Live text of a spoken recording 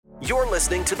You're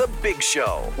listening to The Big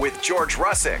Show with George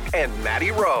Russick and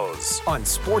Matty Rose on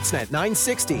Sportsnet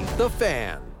 960, The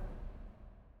Fan.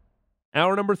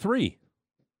 Hour number 3.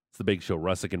 It's The Big Show,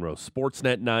 Russick and Rose.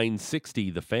 Sportsnet 960,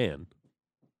 The Fan.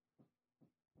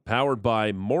 Powered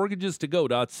by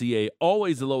mortgagestogo.ca.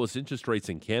 Always the lowest interest rates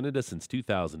in Canada since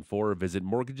 2004. Visit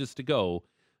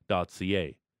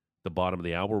mortgagestogo.ca. The bottom of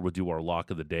the hour, we'll do our lock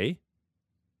of the day.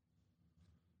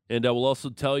 And I will also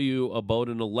tell you about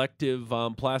an elective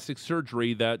plastic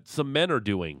surgery that some men are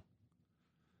doing.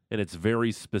 And it's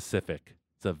very specific.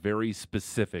 It's a very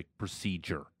specific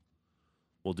procedure.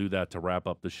 We'll do that to wrap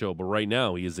up the show. But right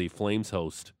now, he is a Flames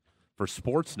host for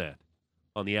Sportsnet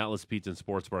on the Atlas Pizza and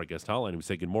Sports Bar guest hotline. We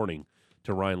say good morning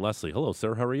to Ryan Leslie. Hello,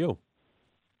 sir. How are you?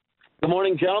 Good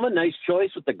morning, gentlemen. Nice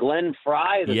choice with the Glenn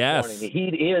Fry this morning. The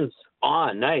heat is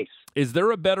on. Nice. Is there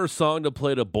a better song to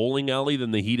play at a bowling alley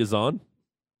than The Heat Is On?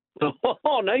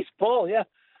 Oh, nice pull. Yeah,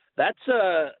 that's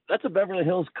a Beverly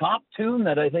Hills Cop tune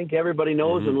that I think everybody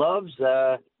knows and loves.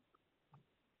 Yeah,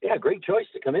 great choice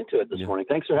to come into it this morning.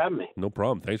 Thanks for having me. No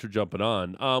problem. Thanks for jumping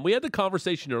on. We had the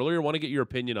conversation earlier. I want to get your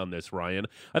opinion on this, Ryan.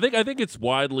 I think it's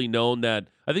widely known that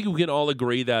I think we can all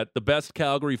agree that the best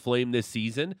Calgary Flame this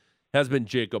season has been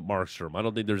Jacob Markstrom. I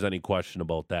don't think there's any question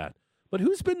about that. But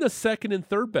who's been the second and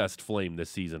third best Flame this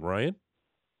season, Ryan?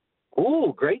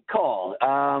 Oh, great call.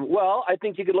 Well, I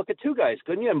think you could look at two guys,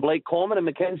 couldn't you? And Blake Coleman and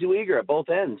Mackenzie Weegar at both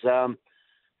ends. When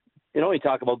you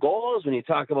talk about goals, when you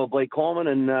talk about Blake Coleman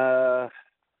and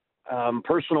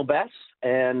personal bests,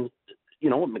 and,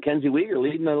 Mackenzie Weegar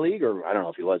leading the league, or I don't know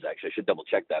if he was actually. I should double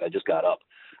check that. I just got up.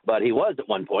 But he was at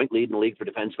one point leading the league for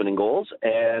defensemen and goals.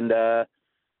 And, I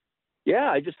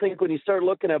just think when you start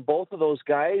looking at both of those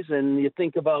guys and you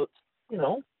think about,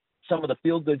 some of the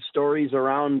feel-good stories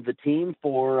around the team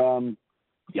for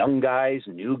young guys,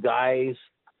 new guys,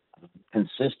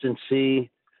 consistency.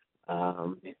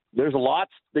 There's a lot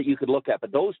that you could look at,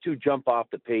 but those two jump off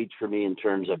the page for me in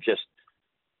terms of just,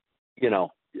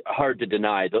 hard to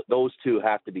deny. Those two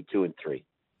have to be 2 and 3.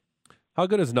 How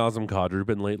good has Nazem Kadri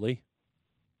been lately?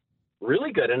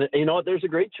 Really good. And you know what? There's a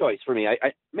great choice for me.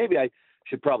 Maybe I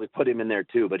should probably put him in there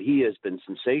too, but he has been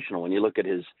sensational. When you look at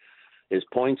his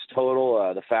points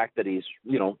total, the fact that he's,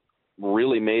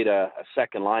 really made a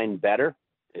second line better,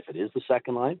 if it is the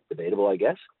second line, debatable, I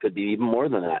guess, could be even more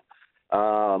than that.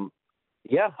 I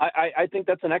think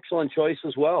that's an excellent choice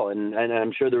as well. And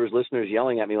I'm sure there was listeners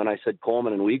yelling at me when I said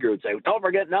Coleman and Weegar would say, don't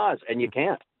forget Nas. And you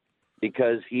can't,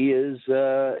 because he has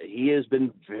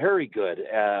been very good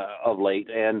of late.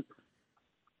 And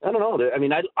I don't know. I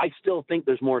mean, I still think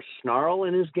there's more snarl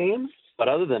in his game. But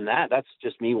other than that, that's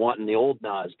just me wanting the old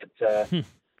Nas. But,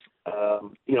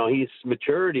 he's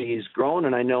matured, he's grown,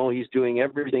 and I know he's doing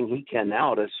everything he can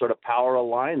now to sort of power a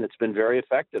line that's been very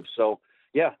effective. So,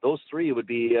 yeah, those three would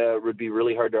be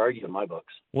really hard to argue in my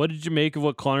books. What did you make of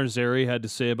what Connor Zary had to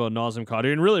say about Nazem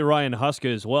Kadri, and really Ryan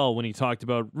Huska as well, when he talked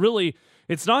about really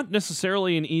it's not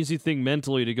necessarily an easy thing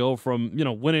mentally to go from,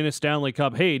 winning a Stanley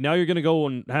Cup, hey, now you're going to go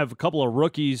and have a couple of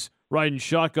rookies riding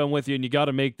shotgun with you and you got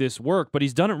to make this work, but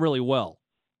he's done it really well.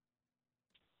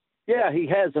 Yeah, he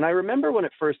has. And I remember when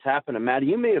it first happened, and Matt,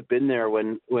 you may have been there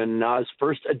when Nas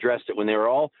first addressed it, when they were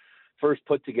all first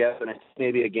put together, and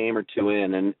maybe a game or two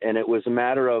in, and it was a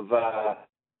matter of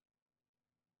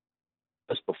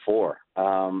just before,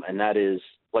 and that is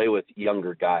play with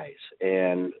younger guys.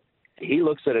 And he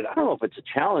looks at it, I don't know if it's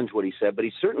a challenge what he said, but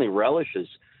he certainly relishes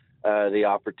the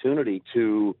opportunity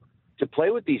to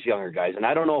play with these younger guys. And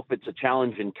I don't know if it's a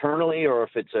challenge internally or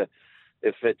if it's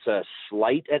a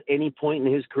slight at any point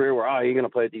in his career where, you're going to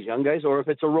play with these young guys, or if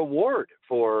it's a reward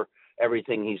for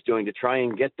everything he's doing to try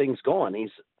and get things going.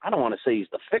 I don't want to say he's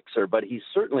the fixer, but he's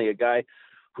certainly a guy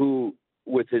who,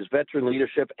 with his veteran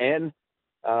leadership and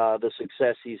the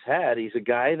success he's had, he's a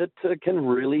guy that can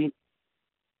really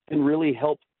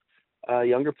help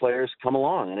younger players come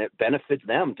along, and it benefits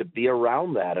them to be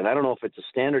around that. And I don't know if it's a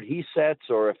standard he sets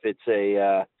or if it's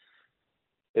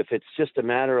just a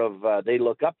matter of they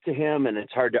look up to him and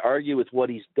it's hard to argue with what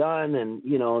he's done, and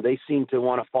they seem to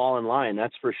want to fall in line.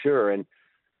 That's for sure. And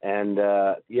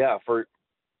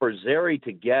for Zary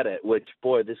to get it, which,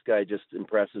 boy, this guy just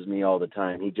impresses me all the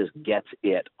time. He just gets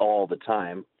it all the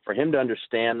time. For him to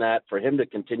understand that, for him to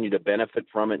continue to benefit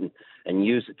from it and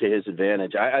use it to his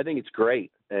advantage, I think it's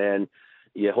great. And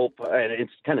you hope, and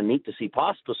it's kind of neat to see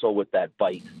Pospisil with that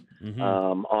bite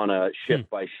on a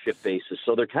shift-by-shift basis.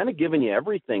 So they're kind of giving you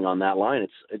everything on that line.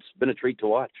 It's been a treat to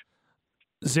watch.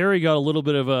 Zary got a little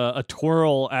bit of a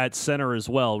twirl at center as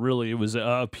well. Really, it was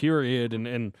a period,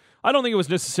 and I don't think it was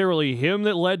necessarily him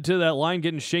that led to that line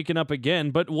getting shaken up again.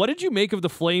 But what did you make of the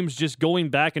Flames just going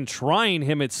back and trying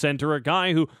him at center, a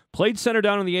guy who played center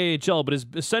down in the AHL but has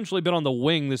essentially been on the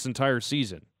wing this entire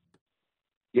season?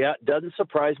 Yeah, it doesn't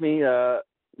surprise me.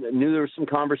 Knew there were some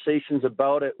conversations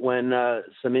about it when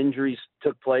some injuries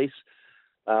took place.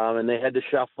 And they had to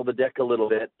shuffle the deck a little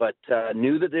bit, but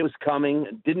knew that it was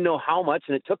coming, didn't know how much,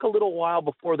 and it took a little while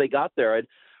before they got there. I'd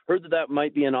heard that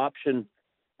might be an option,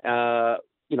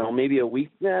 maybe a week,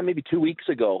 maybe 2 weeks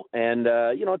ago. And,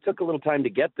 it took a little time to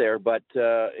get there, but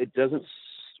it doesn't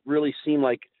really seem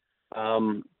like,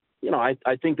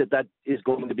 I think that is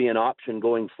going to be an option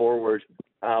going forward.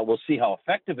 We'll see how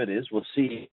effective it is. We'll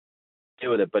see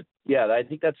with it. But, yeah, I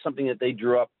think that's something that they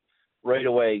drew up right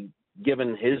away,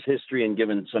 given his history and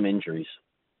given some injuries.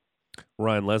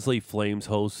 Ryan Leslie, Flames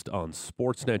host on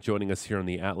Sportsnet, joining us here on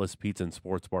the Atlas Pizza and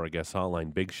Sports Bar Guest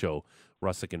Hotline. Big Show,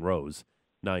 Russick and Rose,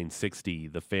 960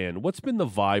 The Fan. What's been the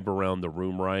vibe around the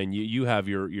room, Ryan? You have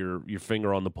your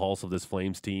finger on the pulse of this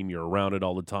Flames team. You're around it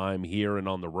all the time, here and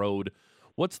on the road.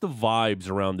 What's the vibes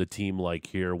around the team like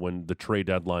here when the trade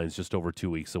deadline is just over 2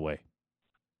 weeks away?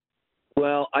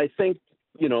 Well, I think,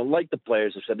 like the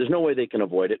players have said, there's no way they can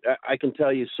avoid it. I can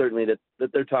tell you certainly that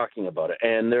they're talking about it.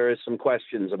 And there is some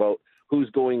questions about who's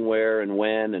going where and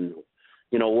when and,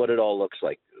 what it all looks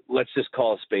like. Let's just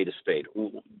call a spade a spade.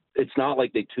 It's not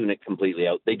like they tune it completely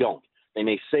out. They don't. They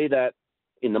may say that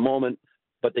in the moment,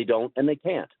 but they don't, and they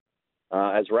can't.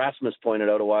 As Rasmus pointed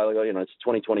out a while ago, it's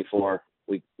 2024.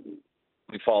 We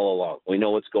follow along. We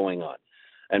know what's going on.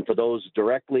 And for those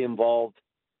directly involved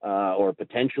or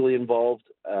potentially involved,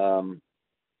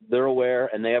 they're aware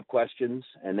and they have questions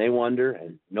and they wonder,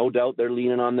 and no doubt they're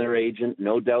leaning on their agent.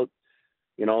 No doubt,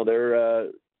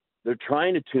 they're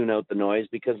trying to tune out the noise,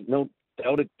 because no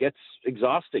doubt it gets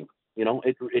exhausting.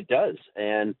 It does.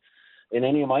 And in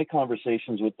any of my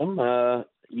conversations with them,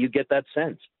 you get that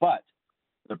sense. But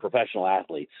they're professional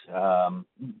athletes.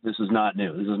 This is not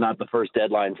new. This is not the first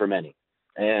deadline for many.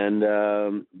 And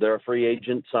they're a free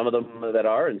agent, some of them that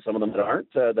are, and some of them that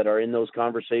aren't, that are in those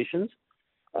conversations.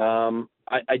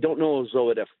 I don't know as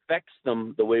though it affects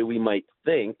them the way we might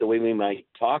think, the way we might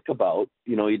talk about,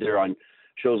 either on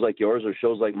shows like yours or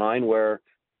shows like mine, where,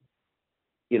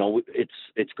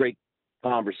 it's great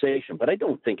conversation, but I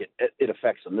don't think it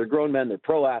affects them. They're grown men, they're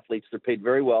pro athletes, they're paid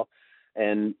very well.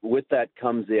 And with that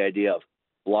comes the idea of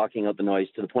blocking out the noise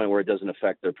to the point where it doesn't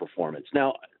affect their performance.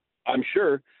 Now, I'm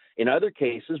sure in other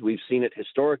cases, we've seen it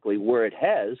historically where it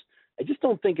has. I just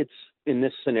don't think it's in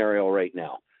this scenario right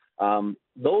now.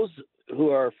 Those who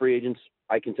are free agents,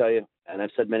 I can tell you, and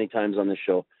I've said many times on this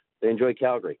show, they enjoy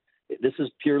Calgary. This is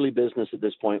purely business at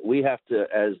this point. We have to,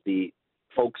 as the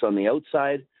folks on the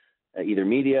outside, either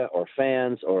media or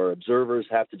fans or observers,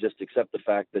 have to just accept the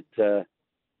fact that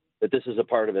this is a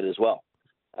part of it as well,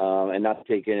 and not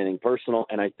take anything personal.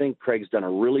 And I think Craig's done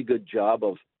a really good job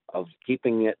of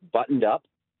keeping it buttoned up.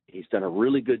 He's done a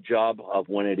really good job of,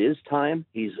 when it is time,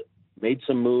 he's made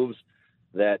some moves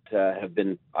that have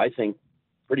been, I think,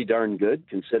 pretty darn good,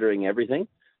 considering everything,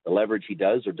 the leverage he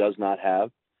does or does not have.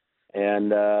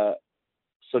 And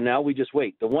so now we just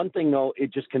wait. The one thing, though,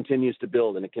 it just continues to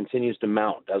build and it continues to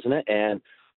mount, doesn't it? And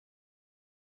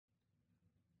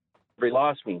every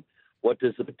loss mean? What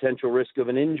does the potential risk of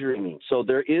an injury mean? So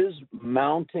there is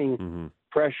mounting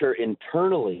pressure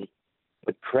internally,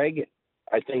 but Craig,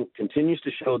 I think, continues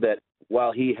to show that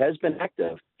while he has been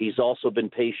active, he's also been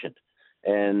patient.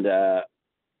 And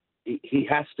he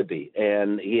has to be.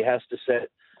 And he has to set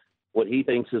what he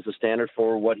thinks is the standard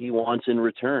for what he wants in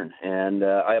return. And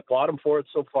I applaud him for it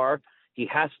so far. He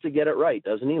has to get it right,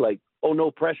 doesn't he? Like, oh, no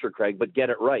pressure, Craig, but get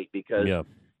it right. Because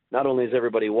not only is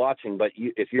everybody watching, but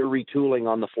if you're retooling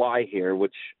on the fly here,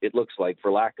 which it looks like,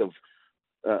 for lack of,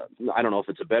 I don't know if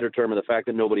it's a better term, or the fact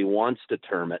that nobody wants to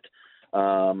term it,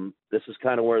 this is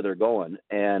kind of where they're going.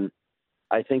 And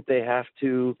I think they have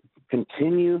to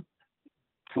continue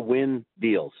to win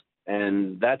deals.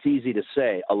 And that's easy to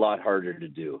say, a lot harder to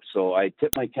do. So I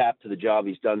tip my cap to the job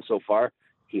he's done so far.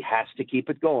 He has to keep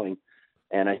it going.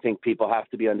 And I think people have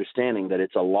to be understanding that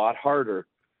it's a lot harder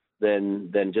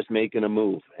than just making a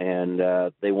move. And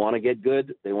they want to get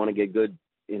good. They want to get good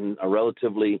in a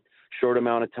relatively short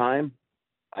amount of time.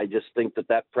 I just think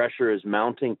that pressure is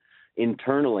mounting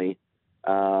internally,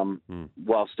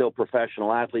 while still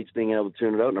professional athletes being able to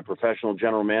tune it out, and a professional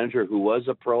general manager who was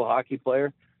a pro hockey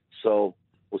player. So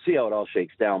we'll see how it all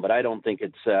shakes down. But I don't think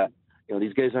it's,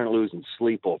 these guys aren't losing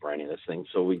sleep over any of this thing.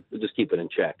 So we'll just keep it in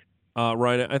check.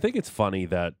 Ryan, I think it's funny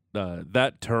that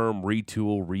that term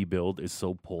retool, rebuild is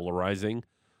so polarizing.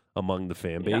 among the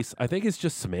fan base. I think it's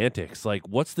just semantics. Like,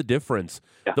 what's the difference?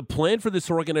 Yeah. The plan for this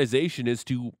organization is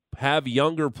to have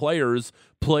younger players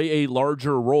play a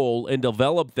larger role and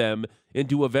develop them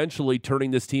into eventually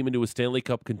turning this team into a Stanley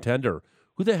Cup contender.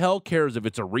 Who the hell cares if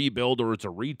it's a rebuild or it's a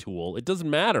retool? It doesn't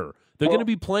matter. They're going to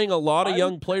be playing a lot of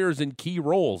young players in key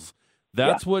roles.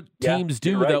 That's what teams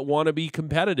do that want to be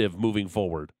competitive moving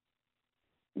forward.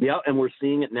 Yeah, and we're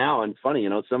seeing it now. And funny,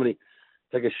 somebody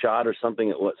took a shot or something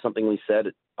at something we said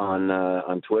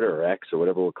on Twitter or X or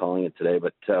whatever we're calling it today,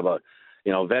 but about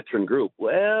veteran group.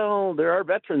 Well, there are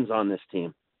veterans on this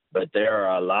team, but there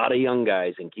are a lot of young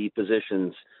guys in key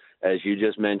positions, as you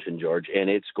just mentioned, George, and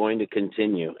it's going to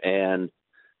continue. And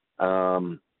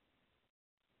I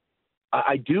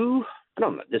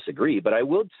don't disagree, but I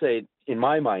would say, in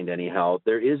my mind anyhow,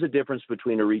 there is a difference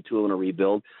between a retool and a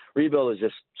rebuild. Rebuild is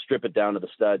just strip it down to the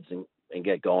studs and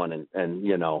get going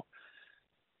and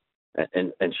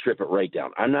strip it right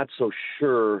down. I'm not so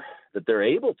sure that they're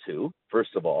able to,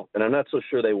 first of all, and I'm not so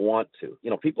sure they want to.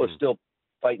 People are still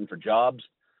fighting for jobs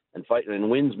and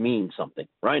wins mean something.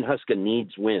 Ryan Huska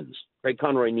needs wins. Craig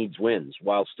Conroy needs wins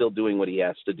while still doing what he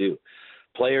has to do.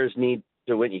 Players need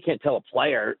to win. You can't tell a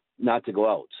player not to go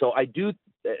out. So I do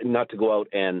not to go out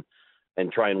and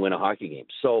try and win a hockey game.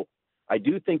 So I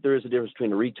do think there is a difference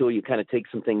between a retool. You kind of take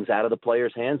some things out of the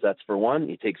player's hands. That's for one.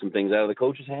 You take some things out of the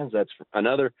coach's hands. That's for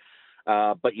another.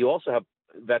 But you also have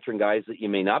veteran guys that you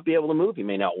may not be able to move. You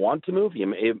may not want to move. You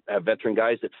may have veteran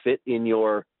guys that fit in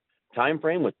your time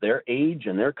frame with their age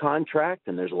and their contract.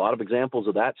 And there's a lot of examples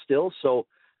of that still. So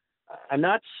I'm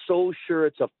not so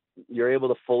sure you're able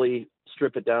to fully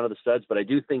strip it down to the studs, but I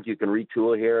do think you can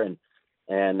retool here.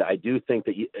 And I do think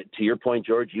that, to your point,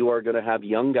 George, you are going to have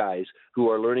young guys who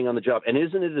are learning on the job. And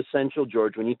isn't it essential,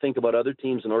 George, when you think about other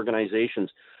teams and organizations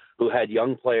who had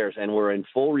young players and were in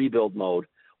full rebuild mode,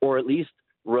 or at least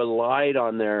relied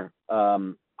on their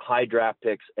high draft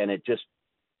picks, and it just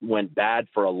went bad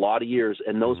for a lot of years.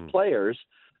 And those players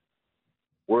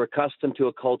were accustomed to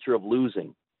a culture of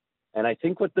losing. And I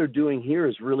think what they're doing here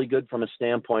is really good from a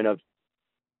standpoint of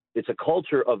it's a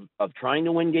culture of trying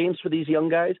to win games for these young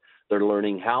guys. They're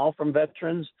learning how from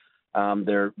veterans.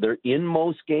 They're in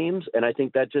most games, and I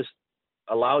think that just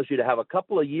allows you to have a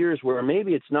couple of years where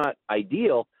maybe it's not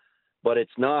ideal, but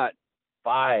it's not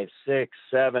 5, 6,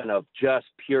 7 of just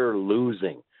pure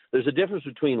losing. There's a difference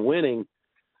between winning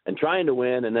and trying to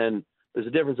win, and then there's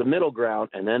a difference of middle ground,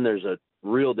 and then there's a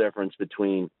real difference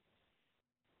between,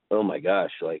 oh my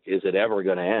gosh, like, is it ever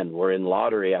going to end? We're in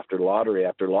lottery after lottery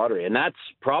after lottery. And that's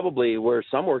probably where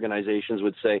some organizations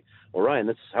would say, well, Ryan,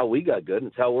 this is how we got good, and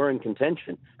it's how we're in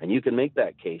contention. And you can make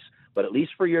that case. But at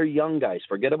least for your young guys,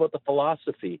 forget about the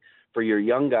philosophy. For your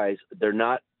young guys, they're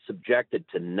not subjected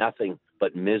to nothing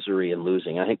but misery and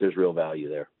losing. I think there's real value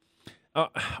there.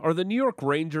 Are the New York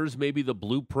Rangers maybe the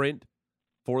blueprint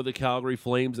for the Calgary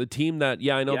Flames? A team that,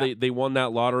 I know they won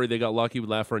that lottery. They got lucky with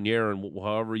Lafreniere and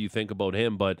however you think about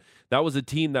him, but that was a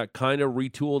team that kind of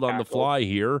retooled on the fly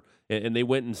here, and they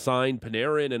went and signed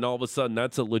Panarin, and all of a sudden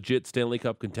that's a legit Stanley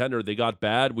Cup contender. They got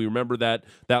bad. We remember that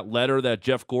letter that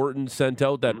Jeff Gorton sent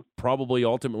out that probably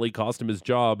ultimately cost him his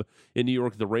job in New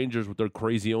York, the Rangers, with their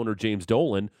crazy owner, James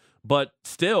Dolan. But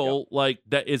still,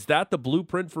 is that the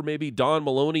blueprint for maybe Don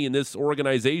Maloney and this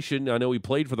organization? I know he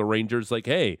played for the Rangers. Like,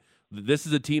 hey, this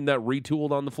is a team that retooled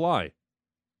on the fly.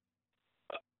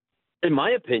 In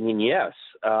my opinion, yes.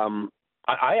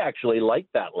 I actually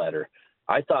liked that letter.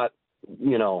 I thought,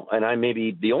 and I may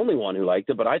be the only one who liked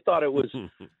it, but I thought it was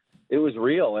it was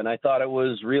real, and I thought it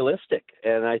was realistic,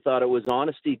 and I thought it was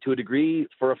honesty to a degree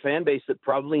for a fan base that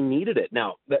probably needed it.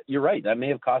 Now, you're right. That may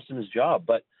have cost him his job,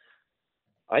 but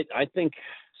I think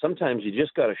sometimes you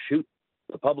just got to shoot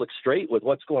the public straight with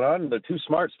what's going on. They're too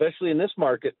smart, especially in this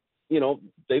market.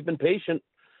 They've been patient,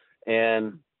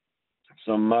 and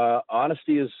some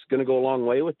honesty is going to go a long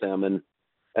way with them. And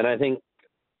I think,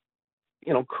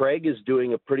 Craig is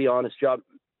doing a pretty honest job.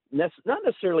 Not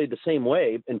necessarily the same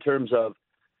way in terms of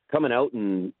coming out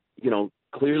and,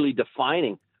 clearly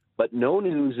defining, but No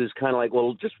News is kind of like,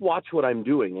 well, just watch what I'm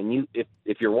doing. And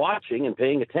if you're watching and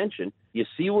paying attention, you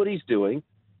see what he's doing.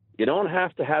 You don't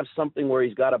have to have something where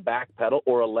he's got a backpedal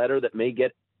or a letter that may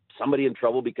get somebody in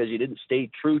trouble because you didn't stay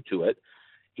true to it.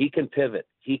 He can pivot.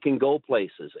 He can go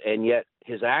places. And yet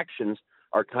his actions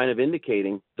are kind of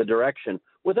indicating the direction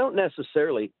without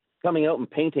necessarily coming out and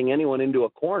painting anyone into a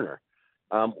corner.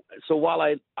 So while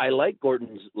I like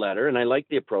Gordon's letter and I like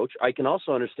the approach, I can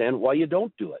also understand why you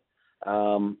don't do it.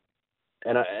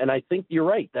 And I think you're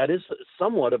right. That is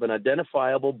somewhat of an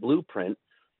identifiable blueprint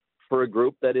for a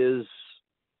group that is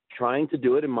trying to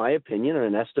do it, in my opinion, or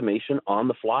an estimation, on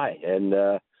the fly. And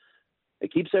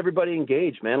it keeps everybody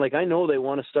engaged, man. Like, I know they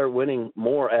want to start winning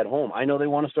more at home. I know they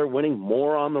want to start winning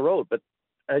more on the road. But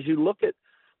as you look at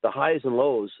the highs and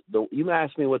lows, you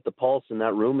asked me what the pulse in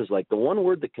that room is like. The one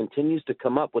word that continues to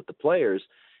come up with the players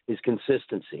is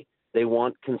consistency. They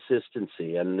want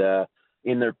consistency, and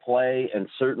in their play, and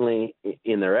certainly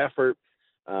in their effort.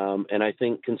 And I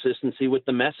think consistency with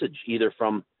the message, either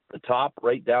from the top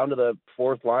right down to the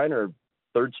fourth line or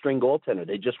third string goaltender.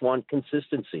 They just want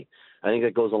consistency. I think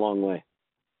that goes a long way.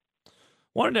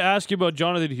 Wanted to ask you about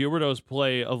Jonathan Huberdeau's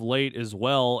play of late as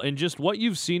well, and just what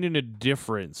you've seen in a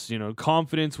difference. You know,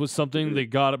 confidence was something that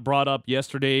got brought up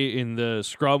yesterday in the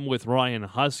scrum with Ryan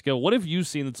Huska. What have you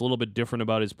seen that's a little bit different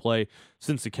about his play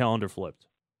since the calendar flipped?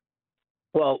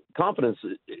 Well, confidence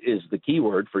is the key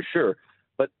word for sure.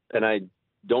 And I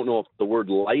don't know if the word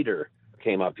lighter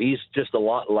came up. He's just a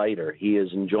lot lighter. He is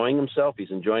enjoying himself.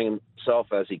 He's enjoying himself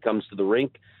as he comes to the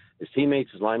rink, his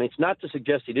teammates, his line mates. Not to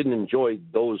suggest he didn't enjoy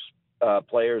those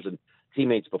players and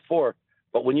teammates before,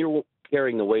 but when you're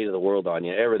carrying the weight of the world on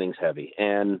you, everything's heavy.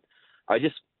 And I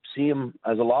just see him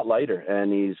as a lot lighter,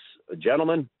 and he's a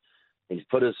gentleman. He's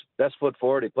put his best foot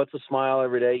forward. He puts a smile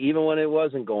every day, even when it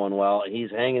wasn't going well.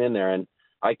 He's hanging in there, and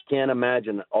I can't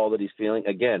imagine all that he's feeling.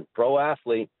 Again, pro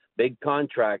athlete, big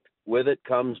contract. With it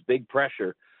comes big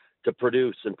pressure to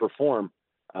produce and perform.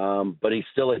 But he's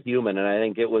still a human, and I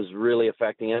think it was really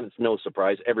affecting him. It's no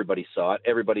surprise. Everybody saw it.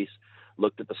 Everybody's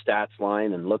looked at the stats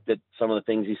line and looked at some of the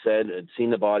things he said and seen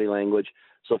the body language.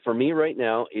 So for me right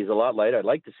now, he's a lot lighter. I'd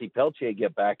like to see Peltier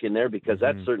get back in there because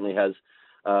that certainly has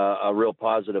a real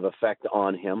positive effect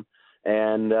on him.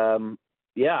 And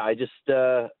I just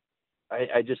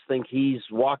think he's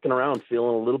walking around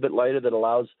feeling a little bit lighter. That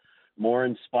allows more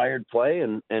inspired play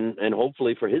and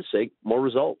hopefully for his sake, more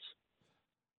results.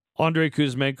 Andrei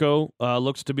Kuzmenko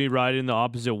looks to be riding the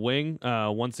opposite wing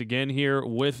once again here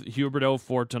with Huberdeau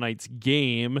for tonight's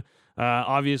game.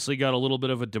 Obviously got a little bit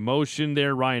of a demotion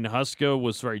there. Ryan Huska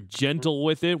was very gentle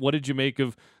with it. What did you make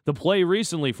of the play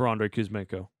recently for Andrei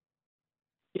Kuzmenko?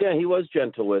 Yeah, he was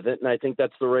gentle with it, and I think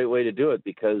that's the right way to do it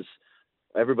because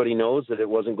everybody knows that it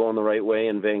wasn't going the right way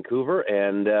in Vancouver,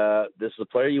 and this is a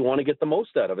player you want to get the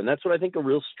most out of. And that's what I think a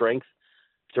real strength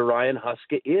to Ryan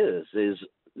Huska is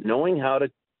knowing how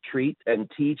to treat and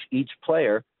teach each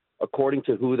player according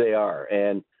to who they are.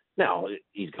 And now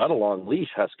he's got a long leash,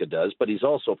 Huska does, but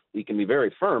he can be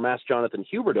very firm. Ask Jonathan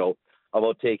Huberdeau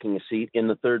about taking a seat in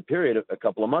the third period a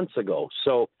couple of months ago.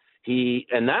 So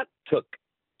and that took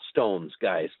stones,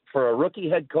 guys, for a rookie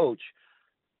head coach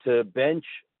to bench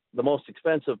the most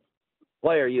expensive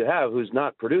player you have who's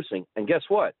not producing. And guess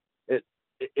what?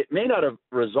 It may not have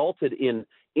resulted in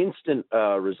instant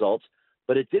results,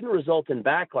 but it didn't result in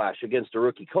backlash against a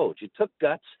rookie coach. It took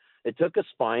guts. It took a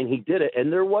spine. He did it,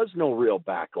 and there was no real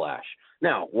backlash.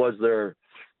 Now, was there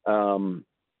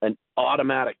an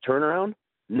automatic turnaround?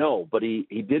 No, but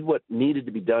he did what needed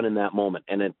to be done in that moment.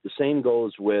 And the same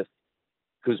goes with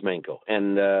Kuzmenko.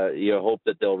 And you hope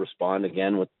that they'll respond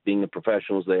again with being the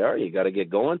professionals they are. You got to get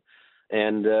going.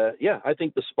 And, I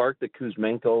think the spark that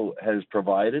Kuzmenko has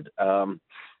provided,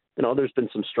 there's been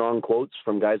some strong quotes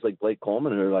from guys like Blake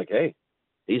Coleman who are like, hey,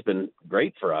 he's been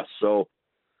great for us. So,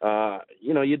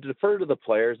 you defer to the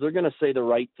players. They're going to say the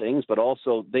right things, but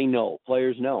also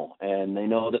players know, and they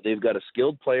know that they've got a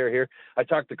skilled player here. I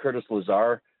talked to Curtis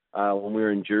Lazar when we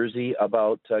were in Jersey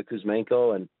about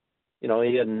Kuzmenko, and,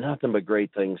 he had nothing but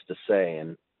great things to say.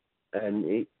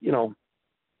 And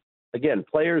again,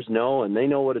 players know, and they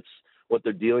know what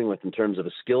they're dealing with in terms of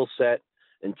a skill set,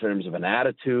 in terms of an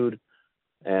attitude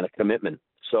and a commitment.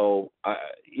 So,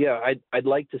 I'd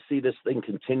like to see this thing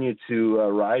continue to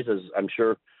rise, as I'm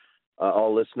sure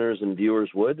all listeners and viewers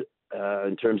would,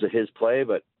 in terms of his play.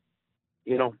 But,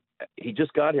 he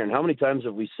just got here. And how many times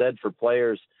have we said for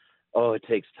players, oh, it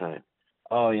takes time.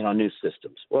 Oh, new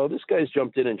systems. Well, this guy's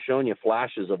jumped in and shown you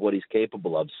flashes of what he's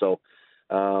capable of. So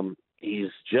he's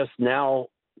just now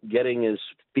getting his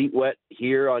feet wet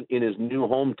here in his new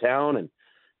hometown and,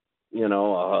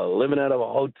 living out of a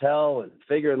hotel and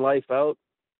figuring life out.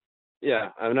 Yeah,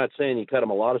 I'm not saying you cut him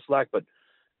a lot of slack, but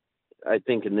I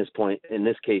think in this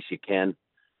case, you can.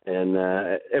 And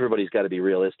everybody's got to be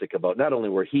realistic about not only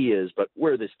where he is, but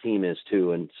where this team is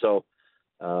too. And so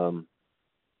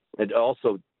it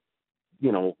also,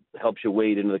 helps you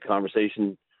wade into the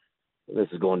conversation. This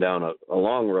is going down a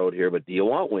long road here, but do you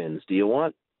want wins? Do you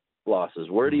want losses?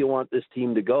 Where do you want this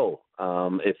team to go?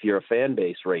 If you're a fan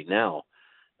base right now,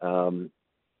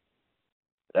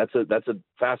 that's a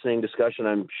fascinating discussion.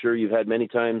 I'm sure you've had many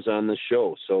times on this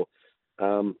show. So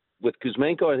with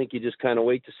Kuzmenko, I think you just kind of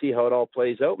wait to see how it all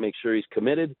plays out. Make sure he's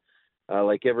committed,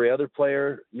 like every other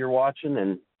player you're watching,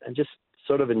 and just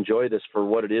sort of enjoy this for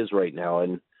what it is right now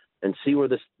and see where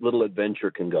this little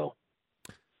adventure can go.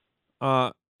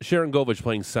 Sharon Govich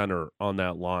playing center on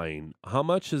that line, how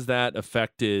much has that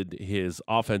affected his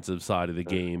offensive side of the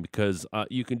game? Because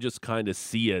you can just kind of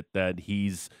see it that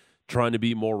he's trying to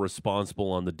be more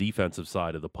responsible on the defensive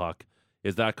side of the puck.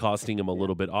 Is that costing him a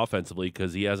little bit offensively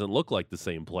because he hasn't looked like the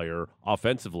same player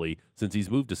offensively since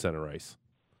he's moved to center ice?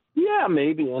 Yeah,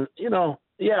 maybe. And,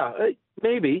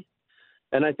 maybe.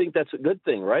 And I think that's a good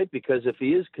thing, right? Because if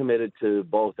he is committed to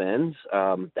both ends,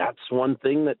 that's one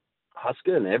thing that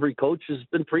Huska and every coach has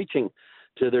been preaching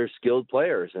to their skilled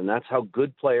players. And that's how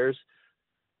good players,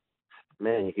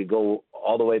 man, you could go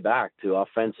all the way back to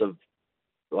offensive,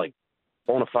 like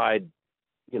bona fide,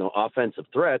 offensive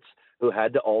threats who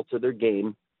had to alter their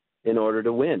game in order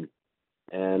to win.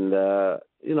 And,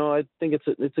 I think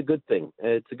it's a good thing.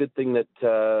 It's a good thing that,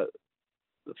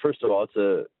 first of all, it's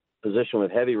a position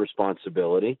with heavy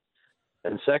responsibility.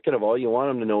 And second of all, you want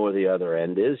them to know where the other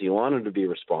end is. You want them to be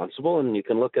responsible, and you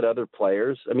can look at other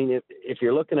players. I mean, if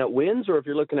you're looking at wins or if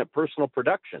you're looking at personal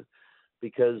production,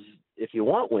 because if you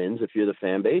want wins, if you're the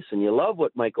fan base and you love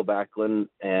what Michael Backlund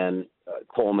and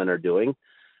Coleman are doing,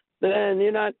 then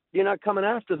you're not coming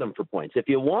after them for points. If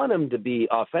you want them to be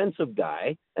offensive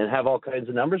guy and have all kinds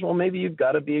of numbers, well, maybe you've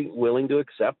got to be willing to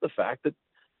accept the fact that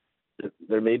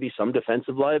there may be some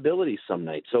defensive liabilities some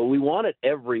nights. So we want it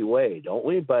every way, don't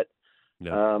we? But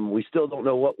we still don't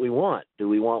know what we want. Do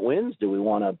we want wins? Do we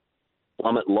want to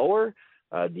plummet lower?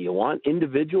 Do you want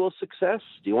individual success?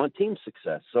 Do you want team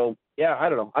success? So, yeah, I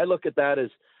don't know. I look at that as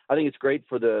I think it's great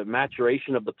for the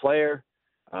maturation of the player,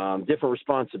 different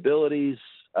responsibilities,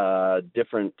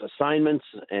 different assignments,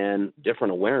 and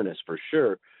different awareness for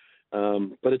sure.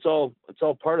 But it's all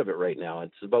part of it right now.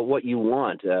 It's about what you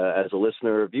want as a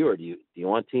listener or viewer. Do you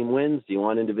want team wins? Do you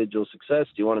want individual success?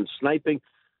 Do you want them sniping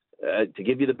to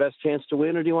give you the best chance to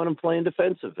win, or do you want them playing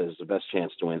defensive as the best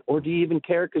chance to win? Or do you even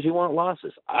care because you want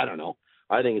losses? I don't know.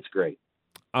 I think it's great.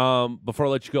 Before I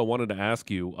let you go, I wanted to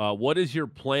ask you, what is your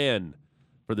plan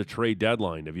for the trade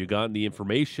deadline? Have you gotten the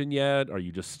information yet? Are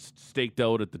you just staked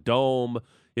out at the Dome?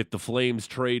 If the Flames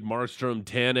trade Markstrom,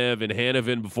 Tanev, and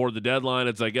Hanifin before the deadline,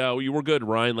 it's like, oh, you were good,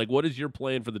 Ryan. Like, what is your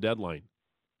plan for the deadline?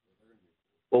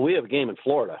 Well, we have a game in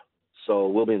Florida, so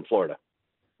we'll be in Florida.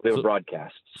 We have a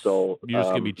broadcast. So you're just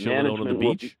going to be chilling out on the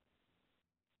beach?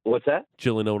 What's that?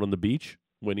 Chilling out on the beach,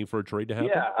 waiting for a trade to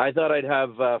happen? Yeah, I thought I'd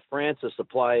have Francis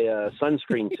apply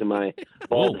sunscreen to my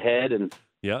bald head and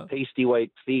pasty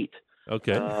white feet.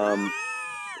 Okay.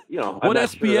 What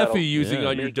SPF are you using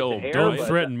on your dome? Don't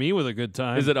threaten me with a good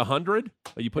time. Is it 100?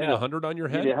 Are you putting 100 on your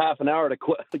head? Give you half an hour to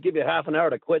quit. Give you half an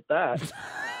hour to quit that.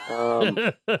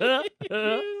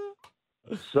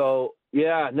 So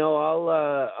yeah, no,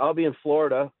 I'll be in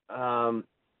Florida.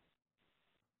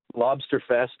 Lobster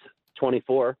Fest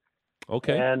 24.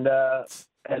 Okay. And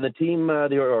the team,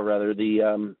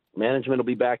 the management will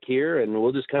be back here, and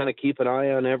we'll just kind of keep an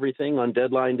eye on everything on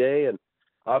deadline day. And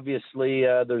obviously,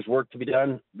 there's work to be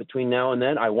done between now and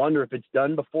then. I wonder if it's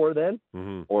done before then,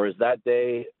 or is that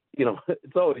day,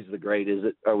 it's always the great,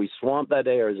 are we swamped that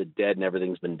day, or is it dead and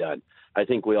everything's been done? I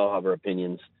think we all have our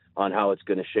opinions on how it's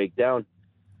going to shake down.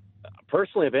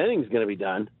 Personally, if anything's going to be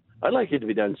done, I'd like it to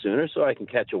be done sooner so I can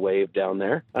catch a wave down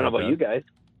there. I don't know about you guys.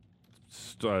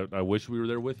 I wish we were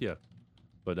there with you,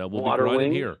 but we'll Water be grinding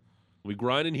wings. here. We'll be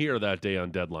grinding here that day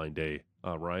on deadline day,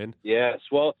 Ryan. Yes.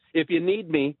 Well, if you need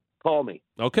me, call me.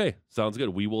 Okay, sounds good.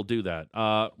 We will do that.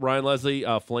 Ryan Leslie,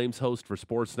 Flames host for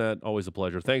Sportsnet. Always a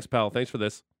pleasure. Thanks, pal. Thanks for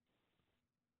this.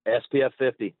 SPF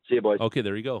 50. See you, boys. Okay,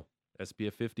 there you go.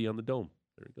 SPF 50 on the dome.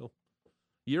 There you go.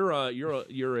 You're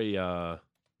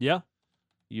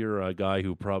a guy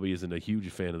who probably isn't a huge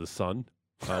fan of the sun.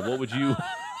 What would you?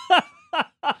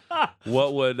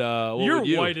 What would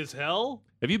you? White as hell.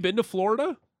 Have you been to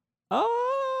Florida?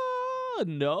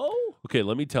 No. Okay,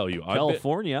 let me tell you.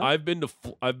 California. I've been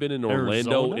in Orlando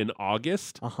Arizona? in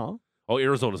August. Uh-huh. Oh,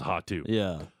 Arizona's hot too.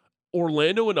 Yeah.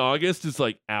 Orlando in August is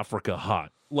like Africa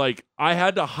hot. Like, I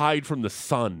had to hide from the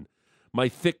sun. My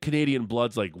thick Canadian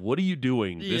blood's like, what are you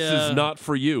doing? This is not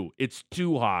for you. It's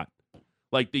too hot.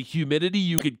 Like, the humidity,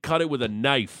 you could cut it with a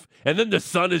knife, and then the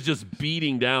sun is just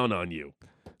beating down on you.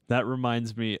 That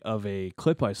reminds me of a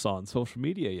clip I saw on social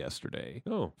media yesterday.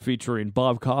 Oh. Featuring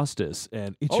Bob Costas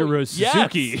and Ichiro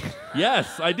Suzuki.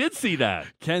 Yes, I did see that.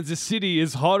 Kansas City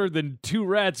is hotter than two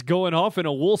rats going off in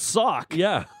a wool sock.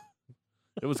 Yeah.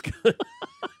 It was good.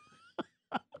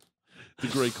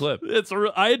 It's a great clip.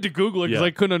 I had to Google it because I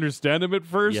couldn't understand him at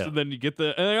first, Yeah. and then you get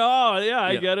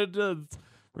I get it. It's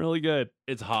really good.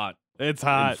 It's hot. It's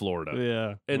hot in Florida.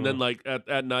 Yeah. And then like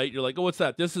at night, you're like, oh, what's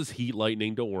that? This is heat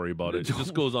lightning. Don't worry about it. It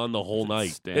just goes on the whole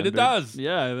night. And it Standard. does.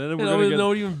 Yeah, and then You we're know, gonna get no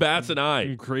one even bats an eye.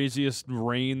 the craziest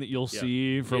rain that you'll Yeah.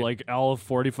 see for Yeah. like all of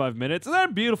 45 minutes, and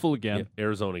then beautiful again. Yeah,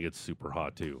 Arizona gets super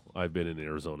hot too. I've been in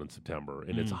Arizona in September,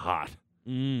 and it's hot.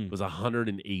 Mm. It was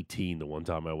 118 the one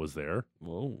time I was there.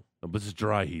 Whoa. But it's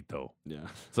dry heat though. Yeah.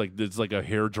 It's like a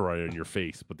hair dryer in your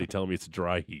face, but they tell me it's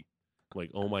dry heat. I'm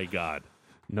like, oh my god,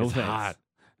 No it's thanks. hot.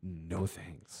 No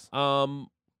thanks.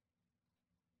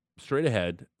 Straight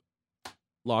ahead,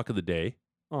 lock of the day.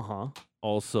 Uh-huh.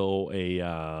 Also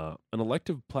an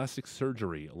elective plastic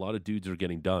surgery. A lot of dudes are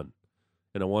getting done,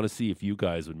 and I want to see if you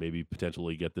guys would maybe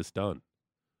potentially get this done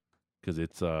because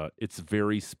it's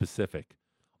very specific.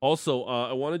 Also,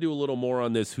 I want to do a little more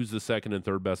on this. Who's the second and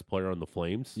third best player on the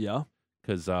Flames? Yeah.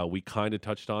 Because we kind of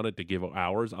touched on it to give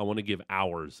hours. I want to give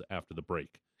hours after the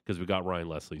break because we got Ryan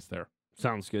Leslie's there.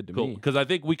 Sounds good to Cool. me. Because I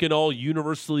think we can all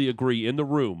universally agree in the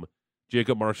room,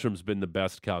 Jacob Markstrom's been the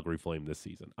best Calgary Flame this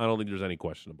season. I don't think there's any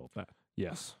question about that.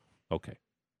 Yes. Okay.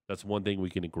 That's one thing we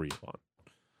can agree upon.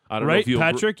 I don't know Right, if you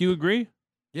Patrick, you agree?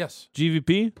 Yes.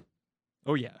 GVP?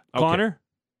 Oh, yeah. Okay. Connor?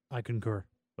 I concur.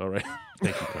 All right.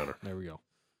 Thank you, Connor. There we go.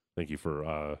 Thank you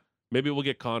for maybe we'll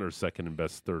get Connor's second and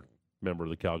best third member of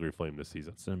the Calgary Flame this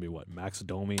season. It's going to be what? Max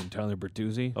Domi and Tyler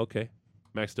Bertuzzi? Okay.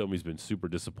 Max Domi's been super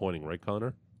disappointing, right,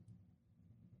 Connor?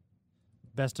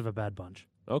 Best of a bad bunch.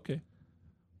 Okay.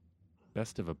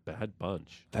 Best of a bad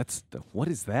bunch. What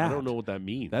is that? I don't know what that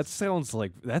means. That sounds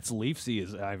like that's Leafsy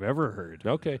as I've ever heard.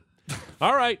 Okay.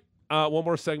 All right. One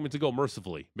more segment to go,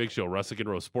 mercifully. Big Show, Russick and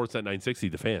Rose, Sportsnet 960,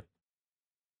 The Fan.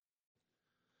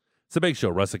 It's a Big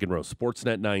Show, Russick and Rose,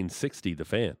 Sportsnet 960, The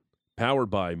Fan. Powered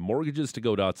by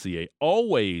mortgagestogo.ca.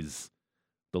 Always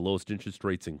the lowest interest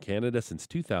rates in Canada since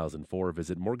 2004.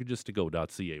 Visit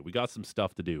mortgagestogo.ca. We got some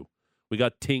stuff to do. We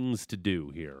got things to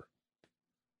do here.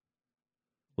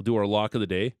 We'll do our lock of the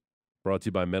day, brought to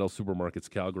you by Metal Supermarkets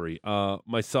Calgary.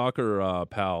 My soccer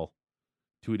pal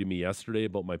tweeted me yesterday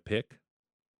about my pick.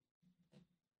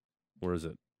 Where is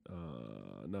it?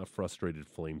 Not frustrated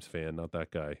Flames fan, not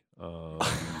that guy.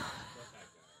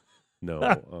 No.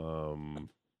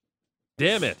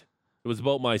 Damn it! It was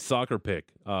about my soccer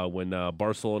pick when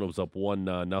Barcelona was up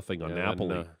 1-0 on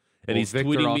Napoli, and he's Victor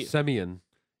tweeting me. Osimhen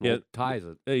ties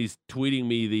it. He's tweeting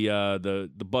me the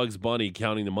Bugs Bunny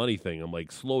counting the money thing. I'm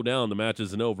like, slow down, the match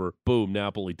isn't over. Boom,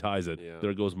 Napoli ties it. Yeah.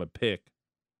 There goes my pick.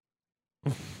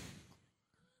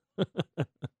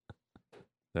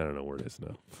 I don't know where it is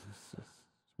now.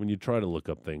 When you try to look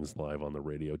up things live on the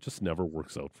radio, it just never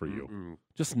works out for you. Mm-mm.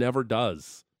 Just never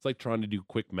does. It's like trying to do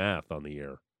quick math on the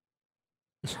air.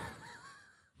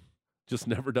 Just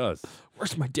never does.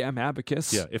 Where's my damn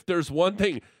abacus? Yeah, if there's one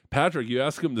thing, Patrick, you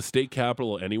ask him the state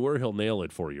capital anywhere, he'll nail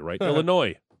it for you, right?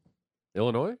 Illinois.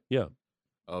 Illinois? Yeah.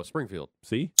 Oh, Springfield.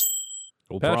 See?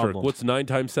 No Patrick, problem. what's 9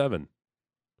 times 7?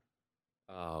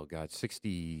 Oh, God.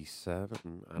 67?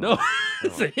 I don't No. know.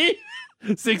 See?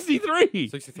 63.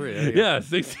 63. there you go. Yeah,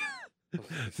 60.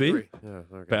 See? 63. Yeah,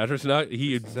 okay. Patrick's not,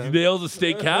 he 67. nails the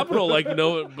state capital like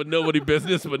but nobody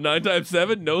business, but 9 times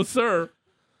 7, no, sir.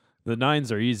 The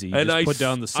nines are easy. You And just I put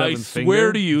down the I seventh swear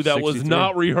finger, to you, that was 63.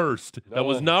 not rehearsed. That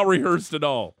was No. not rehearsed at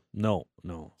all. No.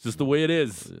 It's just the way it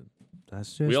is. That's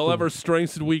just We all have our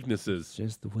strengths and weaknesses.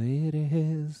 just the way it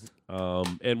is.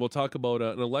 And we'll talk about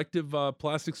an elective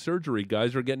plastic surgery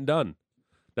guys are getting done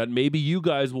that maybe you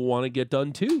guys will want to get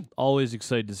done too. Always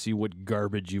excited to see what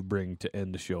garbage you bring to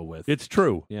end the show with. It's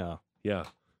true. yeah. Yeah.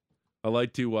 I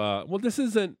like to, well, this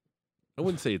isn't, I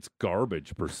wouldn't say it's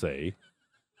garbage per se,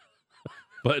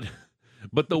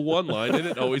 but the one line, and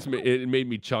it made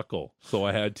me chuckle. So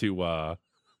I had to,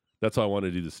 that's why I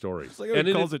wanted to do the story. It's like how And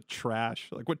he it calls is- it trash.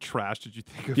 Like, what trash did you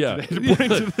think of Yeah. today to bring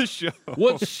to the show?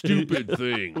 What stupid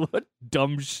thing. What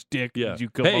dumb shtick Yeah. did you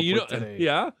come hey, up you know, with today?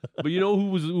 yeah, but you know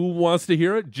who wants to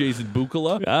hear it? Jason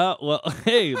Bukala. Well,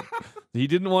 hey, he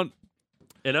didn't want.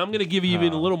 And I'm going to give you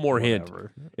even a little more hint.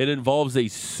 Whatever. It involves a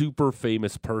super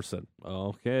famous person.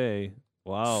 Okay.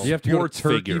 Wow. Do you have to go Sports to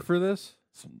Turkey figure. for this?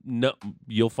 No,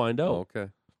 you'll find out. Oh,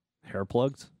 okay. Hair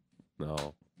plugs?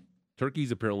 No. Turkey's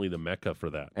apparently the mecca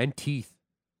for that. And teeth.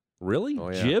 Really? Oh,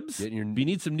 yeah. Jibs? Getting your- If you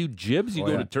need some new jibs, you Oh,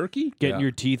 go yeah. to Turkey? Getting Yeah.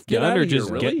 your teeth Get done outta or here,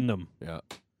 just really? getting them? Yeah.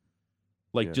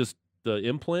 Like Yeah. just the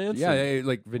implants? Yeah, and-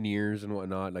 like veneers and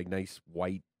whatnot, like nice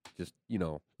white, just,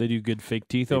 They do good fake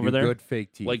teeth they over do there? good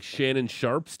fake teeth. Like Shannon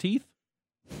Sharp's teeth?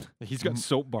 He's got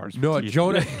soap bars. for no, teeth.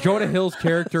 Jonah Hill's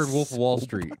character in Wolf of Wall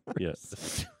Street.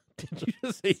 Yes. Did you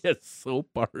just say he has soap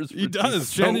bars? He for does. teeth?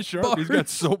 Shannon Sharp, he's got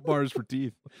soap bars for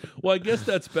teeth. Well, I guess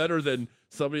that's better than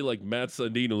somebody like Matt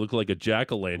Sundin who looked like a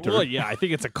jack-o'-lantern. Well, yeah, I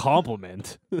think it's a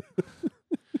compliment.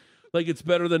 Like it's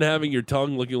better than having your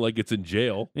tongue looking like it's in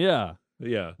jail. Yeah.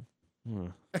 Yeah.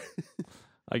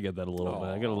 I get that a little bit.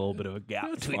 I got a little bit of a gap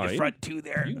That's between fine. the front two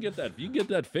there. You can get that. You can get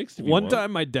that fixed. If you One want.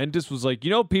 time, my dentist was like,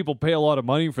 people pay a lot of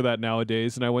money for that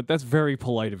nowadays," and I went, "That's very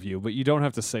polite of you, but you don't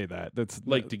have to say that. That's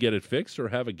like to get it fixed or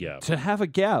have a gap. to have a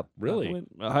gap." Really? I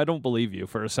went, I don't believe you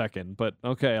for a second, but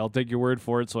okay, I'll take your word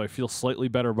for it. So I feel slightly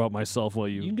better about myself while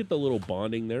You can get the little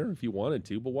bonding there if you wanted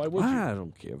to, but why would you? I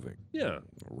don't give a Yeah,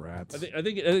 rats. I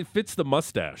think it fits the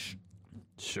mustache.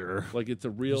 Sure. Like it's a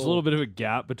real. There's a little bit of a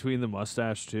gap between the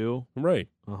mustache too. right.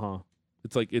 Uh-huh.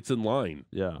 It's like it's in line.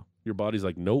 Yeah. Your body's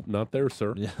like, nope, not there,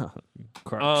 sir. Yeah.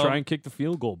 Try and kick the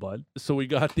field goal, bud. So we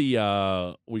got the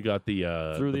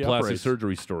Through the plastic upraise.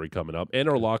 surgery story coming up and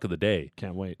our lock of the day.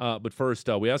 Can't wait. But first,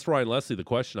 we asked Ryan Leslie the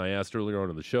question I asked earlier on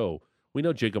in the show. We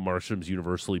know Jacob Marsham's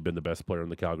universally been the best player in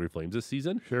the Calgary Flames this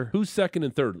season. Sure. Who's second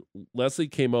and third? Leslie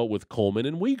came out with Coleman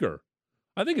and Weegar.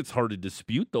 I think it's hard to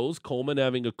dispute those. Coleman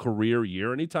having a career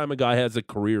year. Anytime a guy has a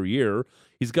career year,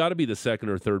 he's got to be the second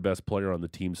or third best player on the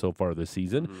team so far this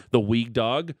season. Mhm. The Weeg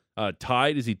dog,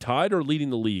 tied. Is he tied or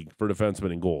leading the league for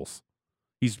defensemen in goals?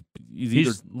 He's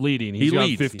either leading. he He's got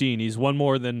leads. 15. He's one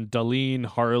more than Dahlin,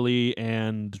 Harley,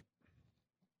 and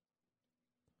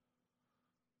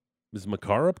is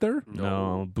Makar up there?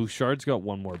 no, Bouchard's got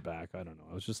one more back. I don't know.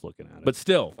 I was just looking at it. But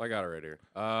still, I got it right here.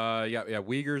 Yeah.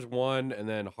 Uyghur's 1, and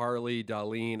then Harley,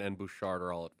 Dahlin, and Bouchard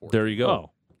are all at 4. there you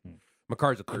go. oh,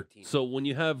 McCarr's at 13. So when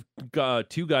you have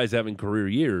two guys having career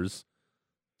years,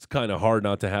 it's kind of hard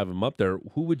not to have him up there.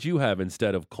 Who would you have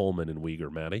instead of Coleman and Weegar,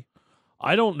 Matty?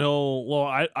 I don't know. Well,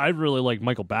 I really like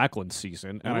Michael Backlund's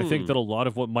season, and I think that a lot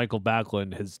of what Michael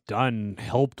Backlund has done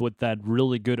helped with that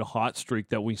really good hot streak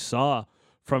that we saw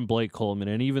from Blake Coleman.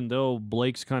 And even though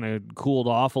Blake's kind of cooled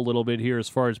off a little bit here as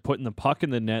far as putting the puck in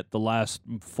the net the last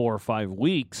 4 or 5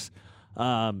 weeks,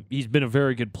 he's been a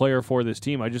very good player for this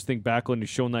team. I just think Backlund has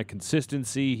shown that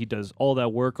consistency. He does all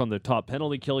that work on the top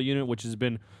penalty kill unit, which has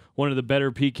been one of the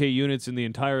better PK units in the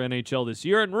entire NHL this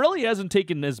year, and really hasn't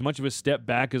taken as much of a step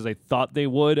back as I thought they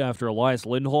would after Elias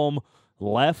Lindholm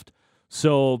left.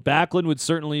 So Backlund would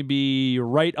certainly be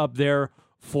right up there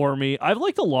for me. I've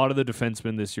liked a lot of the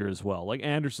defensemen this year as well. Like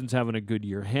Anderson's having a good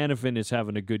year. Hanifin is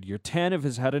having a good year. Tanev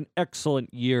has had an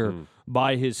excellent year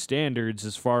by his standards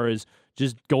as far as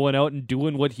just going out and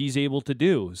doing what he's able to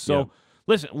do. So,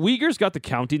 listen, Uyghur's got the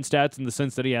counting stats in the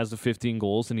sense that he has the 15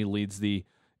 goals and he leads the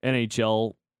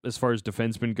NHL as far as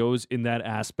defenseman goes in that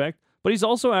aspect. But he's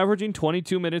also averaging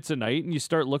 22 minutes a night, and you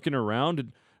start looking around,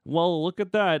 and, well, look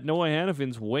at that. Noah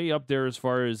Hanifin's way up there as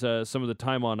far as some of the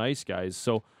time on ice guys.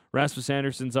 So Rasmus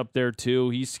Anderson's up there too.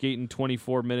 He's skating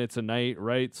 24 minutes a night,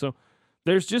 right? So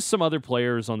there's just some other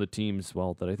players on the team as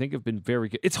well that I think have been very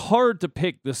good. It's hard to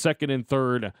pick the second and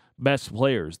third best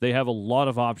players. They have a lot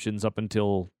of options up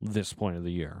until this point of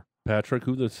the year. Patrick,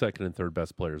 who are the second and third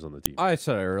best players on the team? I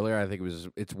said it earlier. I think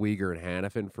it's Uyghur and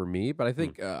Hanifin for me, but I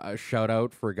think a shout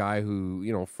out for a guy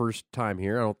who first time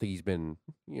here. I don't think he's been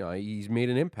he's made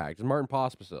an impact. It's Martin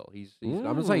Pospisil. He's I'm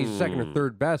not saying he's second or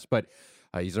third best, but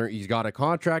he's got a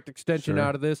contract extension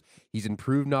out of this. He's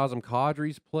improved Nazem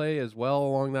Kadri's play as well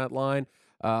along that line.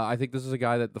 I think this is a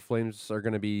guy that the Flames are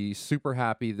going to be super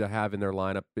happy to have in their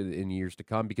lineup in years to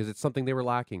come because it's something they were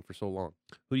lacking for so long.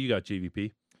 Who you got,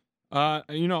 JVP?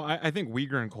 I think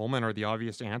Uyghur and Coleman are the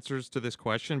obvious answers to this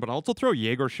question, but I'll also throw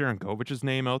Yegor Sharangovic's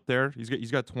name out there.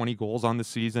 He's got 20 goals on the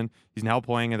season. He's now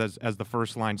playing as the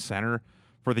first line center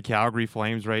for the Calgary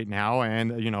Flames right now,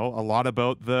 and a lot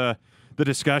about the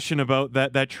discussion about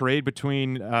that trade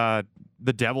between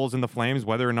the Devils and the Flames,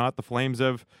 whether or not the Flames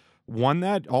have won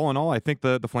that. All in all, I think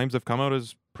the Flames have come out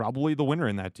as probably the winner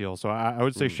in that deal. So I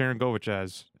would say Sharangovich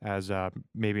as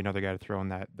maybe another guy to throw in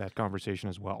that conversation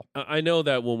as well. I know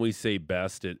that when we say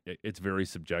best, it's very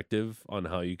subjective on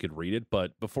how you could read it,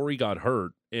 but before he got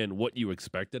hurt and what you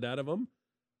expected out of him,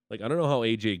 like I don't know how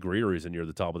AJ Greer is near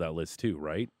the top of that list too,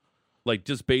 right? Like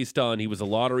just based on he was a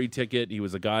lottery ticket, he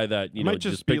was a guy that It might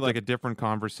just be like a different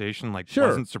conversation, like Sure.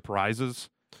 pleasant surprises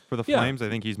for the Flames. I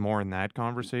think he's more in that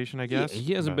conversation, I guess.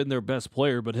 He hasn't been their best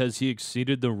player, but has he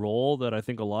exceeded the role that I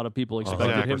think a lot of people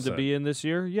expected him to 100%. be in this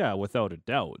year? Yeah, without a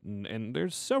doubt. And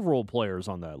there's several players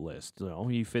on that list.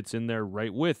 He fits in there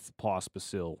right with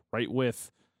Pospisil, right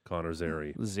with Connor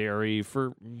Zary. Zary.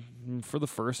 For the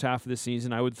first half of the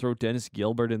season, I would throw Dennis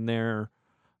Gilbert in there,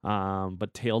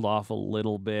 but tailed off a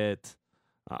little bit.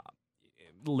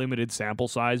 Limited sample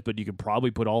size, but you could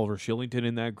probably put Oliver Shillington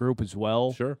in that group as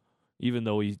well. Sure. Even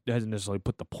though he hasn't necessarily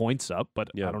put the points up, but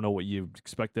Yeah. I don't know what you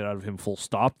expected out of him full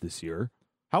stop this year.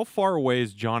 How far away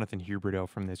is Jonathan Huberdeau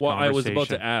from this Well, I was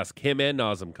conversation? about to ask him and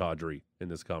Nazem Kadri in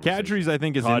this conversation. Kadri's, I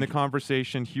think, is in the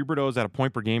conversation. Huberdeau's at a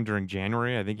point per game during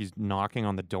January. I think he's knocking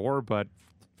on the door, but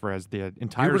for as the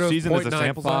entire Huberdeau's season as a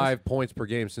sample size, 0.95 points per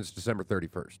game since December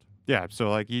 31st. yeah. So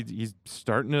like he's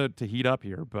starting to heat up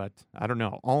here, but I don't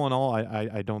know. All in all,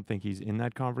 I don't think he's in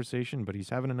that conversation, but he's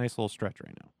having a nice little stretch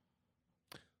right now.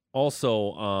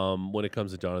 Also, when it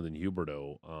comes to Jonathan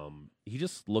Huberdeau, he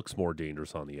just looks more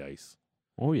dangerous on the ice.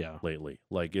 Oh yeah. Lately.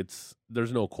 Like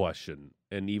there's no question.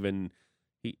 And even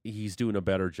he's doing a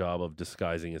better job of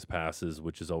disguising his passes,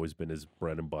 which has always been his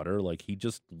bread and butter. Like he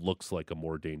just looks like a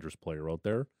more dangerous player out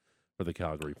there for the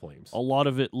Calgary Flames. A lot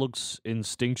of it looks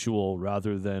instinctual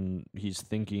rather than he's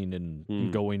thinking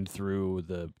and going through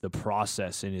the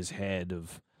process in his head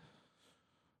of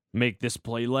make this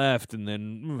play left and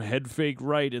then head fake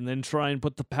right and then try and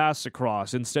put the pass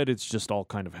across. Instead, it's just all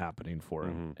kind of happening for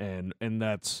him. And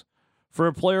that's for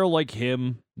a player like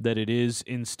him, that it is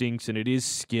instincts and it is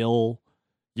skill.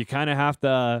 You kind of have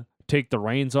to take the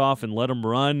reins off and let him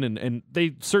run. And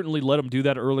they certainly let him do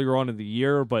that earlier on in the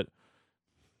year, but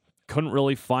couldn't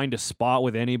really find a spot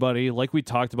with anybody. Like we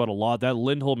talked about a lot, that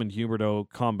Lindholm and Huberdeau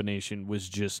combination was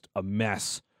just a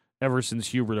mess ever since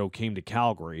Huberdeau came to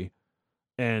Calgary.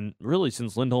 And really,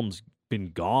 since Lindholm's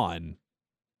been gone,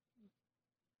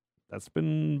 that's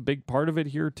been a big part of it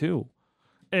here, too.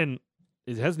 And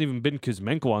it hasn't even been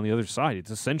Kuzmenko on the other side.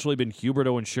 It's essentially been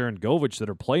Huberdeau and Sharangovich that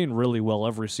are playing really well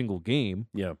every single game.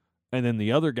 Yeah. And then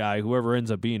the other guy, whoever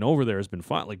ends up being over there, has been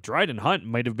fine. Like Dryden Hunt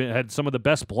might have had some of the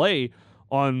best play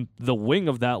on the wing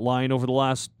of that line over the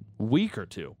last week or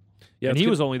two. Yeah, and he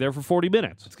was only there for 40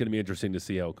 minutes. It's going to be interesting to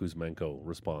see how Kuzmenko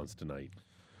responds tonight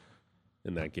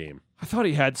in that game. I thought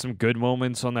he had some good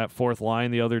moments on that fourth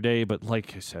line the other day, but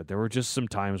like I said, there were just some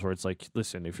times where it's like,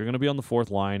 listen, if you're going to be on the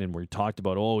fourth line and we talked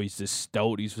about, oh, he's this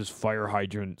stout, he's this fire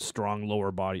hydrant, strong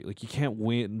lower body, like you can't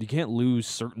win, you can't lose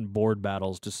certain board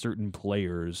battles to certain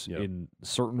players in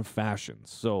certain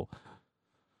fashions. So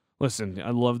listen,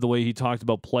 I love the way he talked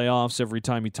about playoffs every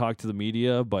time he talked to the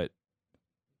media, but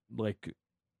like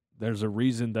there's a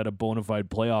reason that a bona fide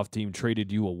playoff team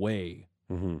traded you away.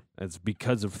 It's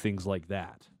because of things like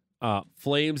that.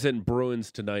 Flames and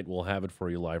Bruins tonight. We'll have it for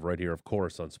you live right here, of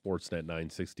course, on Sportsnet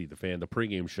 960. The Fan. The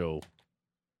pregame show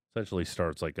essentially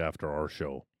starts like after our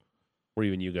show, or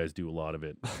even you guys do a lot of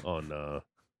it on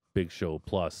Big Show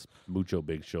Plus, Mucho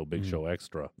Big Show, Big Show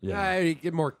Extra. Yeah,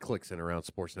 get more clicks in around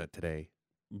Sportsnet today.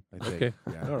 I think.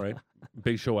 Okay, all right.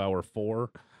 Big Show Hour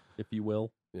 4, if you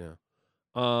will. Yeah.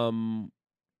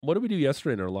 What did we do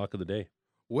yesterday in our lock of the day?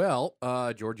 Well,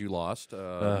 George, you lost.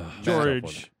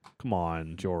 George, come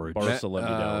on, George. Barca let me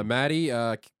down. Maddie,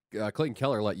 Clayton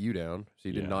Keller let you down, so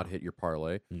you did not hit your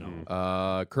parlay.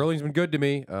 No. Curling's been good to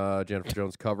me. Jennifer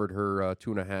Jones covered her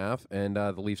 2.5, and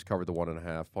the Leafs covered the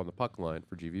 1.5 on the puck line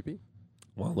for GVP.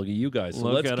 Well, look at you guys. So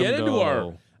Look let's at get 'em into go.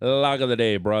 our lock of the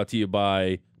day, brought to you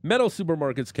by Metal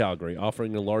Supermarkets Calgary,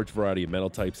 offering a large variety of metal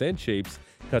types and shapes,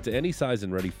 cut to any size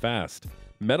and ready fast.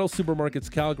 Metal Supermarkets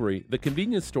Calgary, the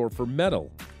convenience store for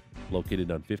metal,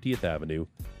 located on 50th Avenue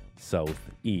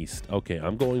Southeast. Okay,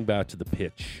 I'm going back to the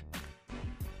pitch,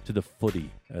 to the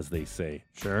footy, as they say.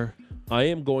 Sure. I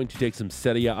am going to take some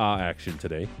Serie A action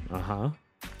today.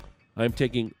 I'm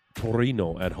taking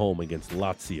Torino at home against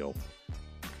Lazio.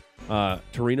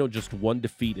 Torino just one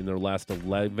defeat in their last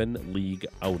 11 league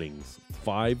outings.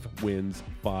 5 wins,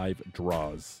 5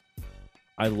 draws.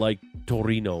 I like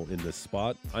Torino in this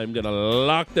spot. I'm going to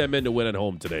lock them in to win at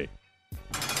home today.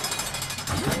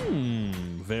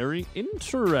 Very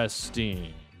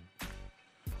interesting.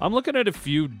 I'm looking at a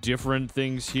few different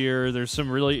things here. There's some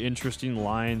really interesting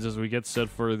lines as we get set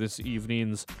for this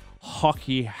evening's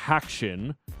hockey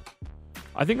action.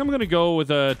 I think I'm going to go with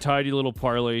a tidy little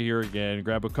parlay here again,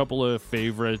 grab a couple of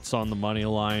favorites on the money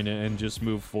line and just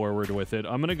move forward with it.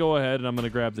 I'm going to go ahead and I'm going to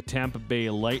grab the Tampa Bay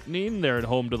Lightning. They're at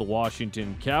home to the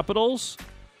Washington Capitals.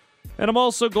 And I'm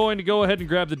also going to go ahead and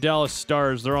grab the Dallas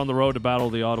Stars. They're on the road to battle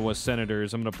the Ottawa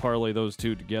Senators. I'm going to parlay those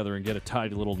two together and get a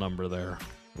tidy little number there.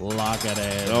 Lock it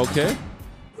in. Okay.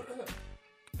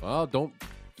 Well,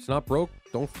 it's not broke.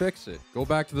 Don't fix it. Go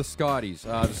back to the Scotties.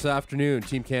 This afternoon,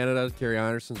 Team Canada, Carey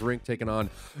Anderson's rink, taking on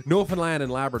Newfoundland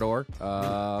and Labrador. It's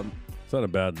not a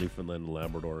bad Newfoundland and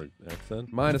Labrador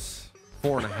accent.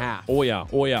 -4.5.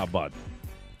 Oh yeah, bud.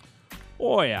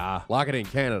 Oh, yeah. Lock it in,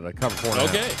 Canada. Cover 4.5.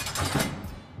 Okay.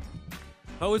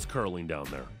 How is curling down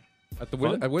there? At the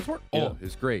Fun? at Winsport? Yeah. Oh,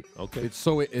 it's great. Okay. It's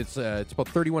about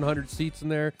 3,100 seats in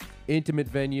there. Intimate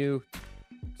venue.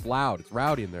 It's loud. It's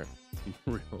rowdy in there.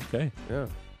 Okay. Yeah.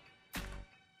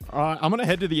 I'm going to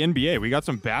head to the NBA. We got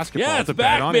some basketball Yeah, it's to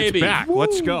back, bet on. baby. It's back.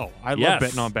 Let's go. I love Yes.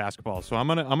 betting on basketball. So I'm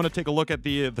gonna take a look at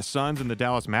the Suns and the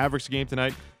Dallas Mavericks game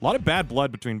tonight. A lot of bad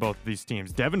blood between both of these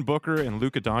teams. Devin Booker and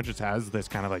Luka Doncic has this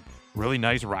kind of like really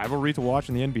nice rivalry to watch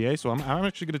in the NBA. So I'm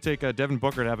actually going to take Devin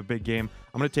Booker to have a big game.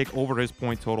 I'm going to take over his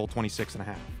point total,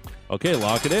 26.5. Okay,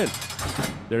 lock it in.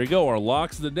 There you go. Our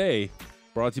locks of the day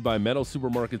brought to you by Metal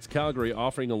Supermarkets Calgary,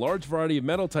 offering a large variety of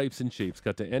metal types and shapes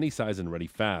cut to any size and ready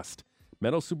fast.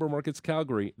 Metal Supermarkets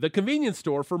Calgary, the convenience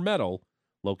store for metal,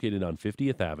 located on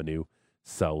 50th Avenue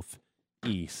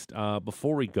Southeast.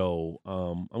 Before we go,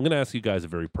 I'm going to ask you guys a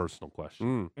very personal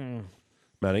question. Matt,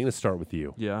 I'm going to start with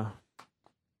you. Yeah.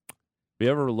 Have you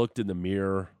ever looked in the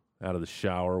mirror out of the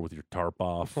shower with your tarp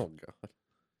off? Oh, God.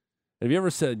 Have you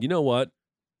ever said, you know what?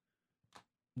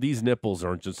 These nipples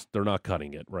aren't they're not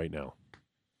cutting it right now.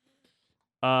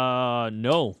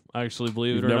 No, actually,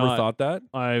 believe You've it or never not. thought that?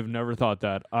 I've never thought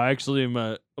that. I actually am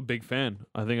a big fan.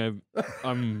 I think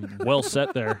I'm well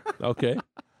set there. Okay.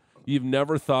 You've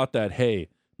never thought that, hey,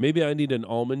 maybe I need an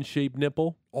almond-shaped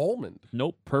nipple? Almond.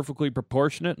 Nope, perfectly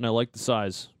proportionate, and I like the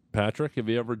size. Patrick, have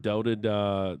you ever doubted,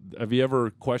 have you ever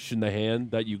questioned the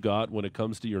hand that you got when it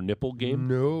comes to your nipple game?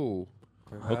 No.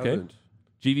 I Okay. haven't.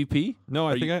 GVP? No,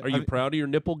 I think are you proud of your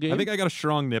nipple game? I think I got a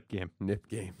strong nip game. Nip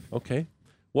game. Okay.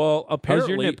 Well, How's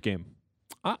apparently, your nip game?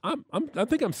 I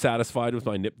think I'm satisfied with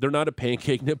my nip. They're not a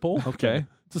pancake nipple. Okay.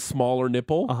 It's a smaller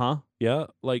nipple. Uh-huh. Yeah,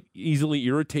 like easily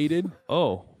irritated.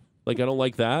 Oh, Like I don't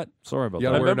like that. sorry about You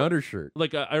that. gotta wear an remember- undershirt.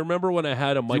 Like I remember when I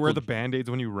had a Do you Michael. wear the Band-Aids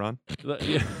when you run?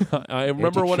 Yeah, I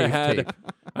remember when I Anti-chafe had. tape.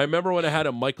 I remember when I had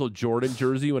a Michael Jordan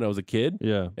jersey when I was a kid.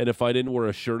 Yeah. And if I didn't wear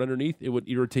a shirt underneath, it would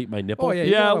irritate my nipple. Oh, yeah.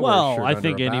 You Yeah, gotta wear a well, shirt I under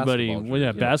think a anybody basketball with a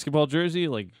jersey. basketball jersey,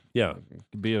 like, Yeah.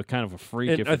 could be a kind of a freak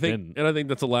And if I it think, didn't. and I think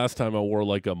that's the last time I wore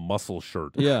like a muscle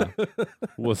shirt. Yeah.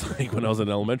 Was like when I was in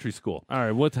elementary school. All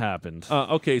right, what happened?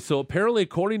 Okay, so apparently,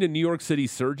 according to New York City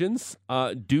surgeons,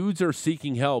 dudes are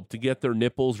seeking help to get their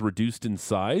nipples reduced in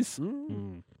size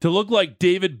to look like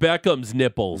David Beckham's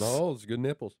nipples. No, it's good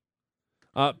nipples.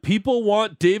 People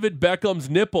want David Beckham's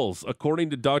nipples, according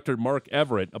to Dr. Mark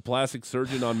Everett, a plastic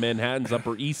surgeon on Manhattan's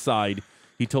Upper East Side.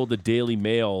 He told the Daily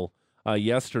Mail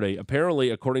yesterday. Apparently,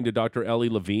 according to Dr. Ellie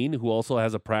Levine, who also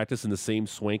has a practice in the same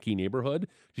swanky neighborhood,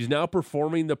 she's now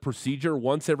performing the procedure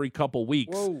once every couple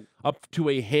weeks, Whoa. up to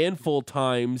a handful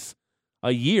times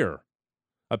a year.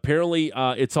 Apparently,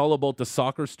 it's all about the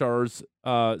soccer star's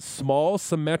small,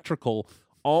 symmetrical,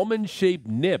 almond-shaped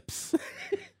nips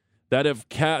that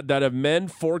have men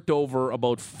forked over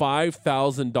about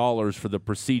 $5,000 for the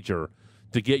procedure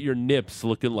to get your nips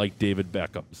looking like David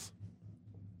Beckham's.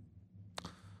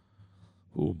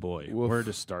 Oh boy, Woof. where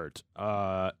to start?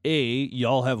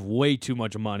 Y'all have way too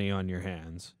much money on your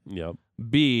hands. Yep.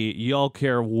 B, y'all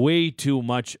care way too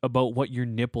much about what your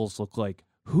nipples look like.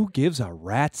 Who gives a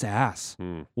rat's ass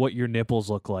what your nipples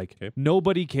look like? Okay.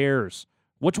 Nobody cares.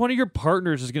 Which one of your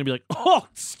partners is going to be like, oh,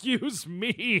 excuse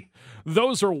me,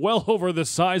 those are well over the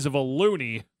size of a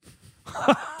loony.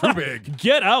 Too big.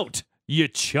 Get out, you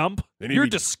chump. They need You're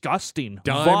to be disgusting.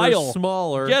 Dime or Vile.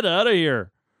 smaller. Get out of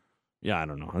here. Yeah, I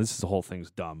don't know. The whole thing's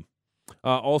dumb.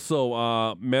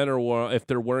 Also, men are if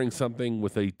they're wearing something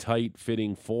with a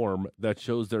tight-fitting form that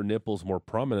shows their nipples more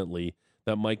prominently,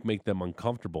 that might make them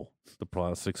uncomfortable, the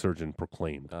plastic surgeon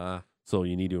proclaimed. So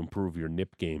you need to improve your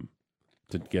nip game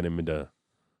to get him into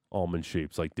almond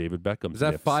shapes like David Beckham's. Is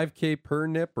that nips. $5K per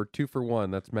nip or 2 for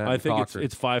 1? That's Matt. I think Cochran.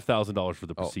 it's $5,000 for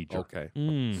the Oh, procedure. okay.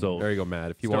 So There you go,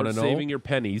 Matt. If you start want to know, saving your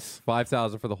pennies,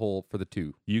 $5,000 for the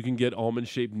 2. you can get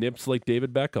almond-shaped nips like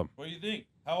David Beckham. What do you think?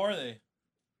 How are they?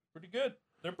 Pretty good.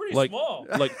 They're pretty Like- small.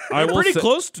 Like I They're will pretty say,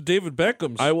 close to David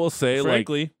Beckham's. I will say,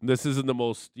 frankly. like this isn't the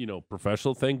most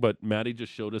professional thing, but Maddie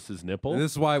just showed us his nipple. And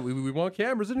this is why we want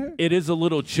cameras in here. It is a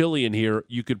little chilly in here.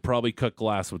 You could probably cut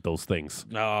glass with those things.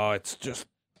 No, it's just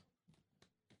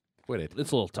Quit it.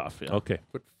 It's a little tough. Yeah. Okay.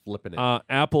 Quit flipping it.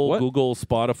 Apple, What? Google,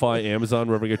 Spotify, Amazon,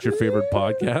 wherever you get your favorite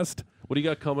podcast. What do you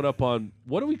got coming up on?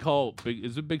 What do we call?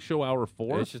 Is it Big Show Hour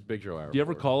 4? It's just Big Show Hour. Do you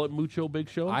ever 4. call it Mucho Big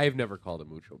Show? I've never called it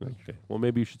Mucho Big Show. Okay. Well,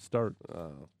 maybe you should start.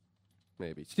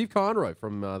 Maybe. Steve Conroy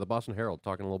from the Boston Herald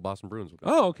talking a little Boston Bruins. With us.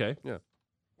 Oh, okay. Yeah.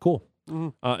 Cool.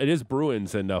 Mhm. It is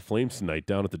Bruins and Flames tonight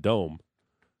down at the Dome.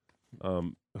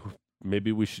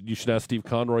 Maybe you should ask Steve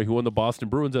Conroy, who won the Boston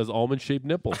Bruins, has almond-shaped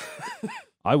nipples.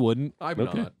 I wouldn't. I'm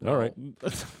Okay. not. All right.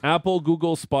 Apple,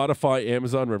 Google, Spotify,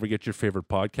 Amazon, wherever you get your favorite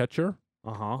podcatcher.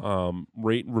 Uh-huh.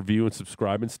 Rate and review and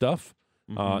subscribe and stuff.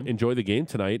 Enjoy the game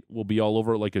tonight. We'll be all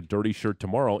over it like a dirty shirt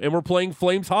tomorrow. And we're playing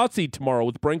Flames Hot Seat tomorrow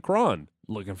with Brent Cron,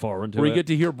 Looking forward to where it. you get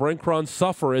to hear Brent Cron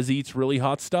suffer as he eats really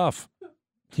hot stuff.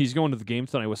 He's going to the game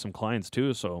tonight with some clients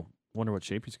too, so Wonder what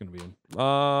shape he's going to be in.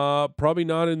 Probably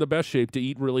not in the best shape to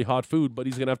eat really hot food, but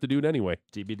he's going to have to do it anyway.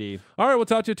 TBD. All right, we'll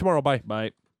talk to you tomorrow. Bye.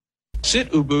 Bye.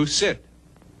 Sit, Ubu, sit.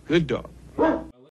 Good dog.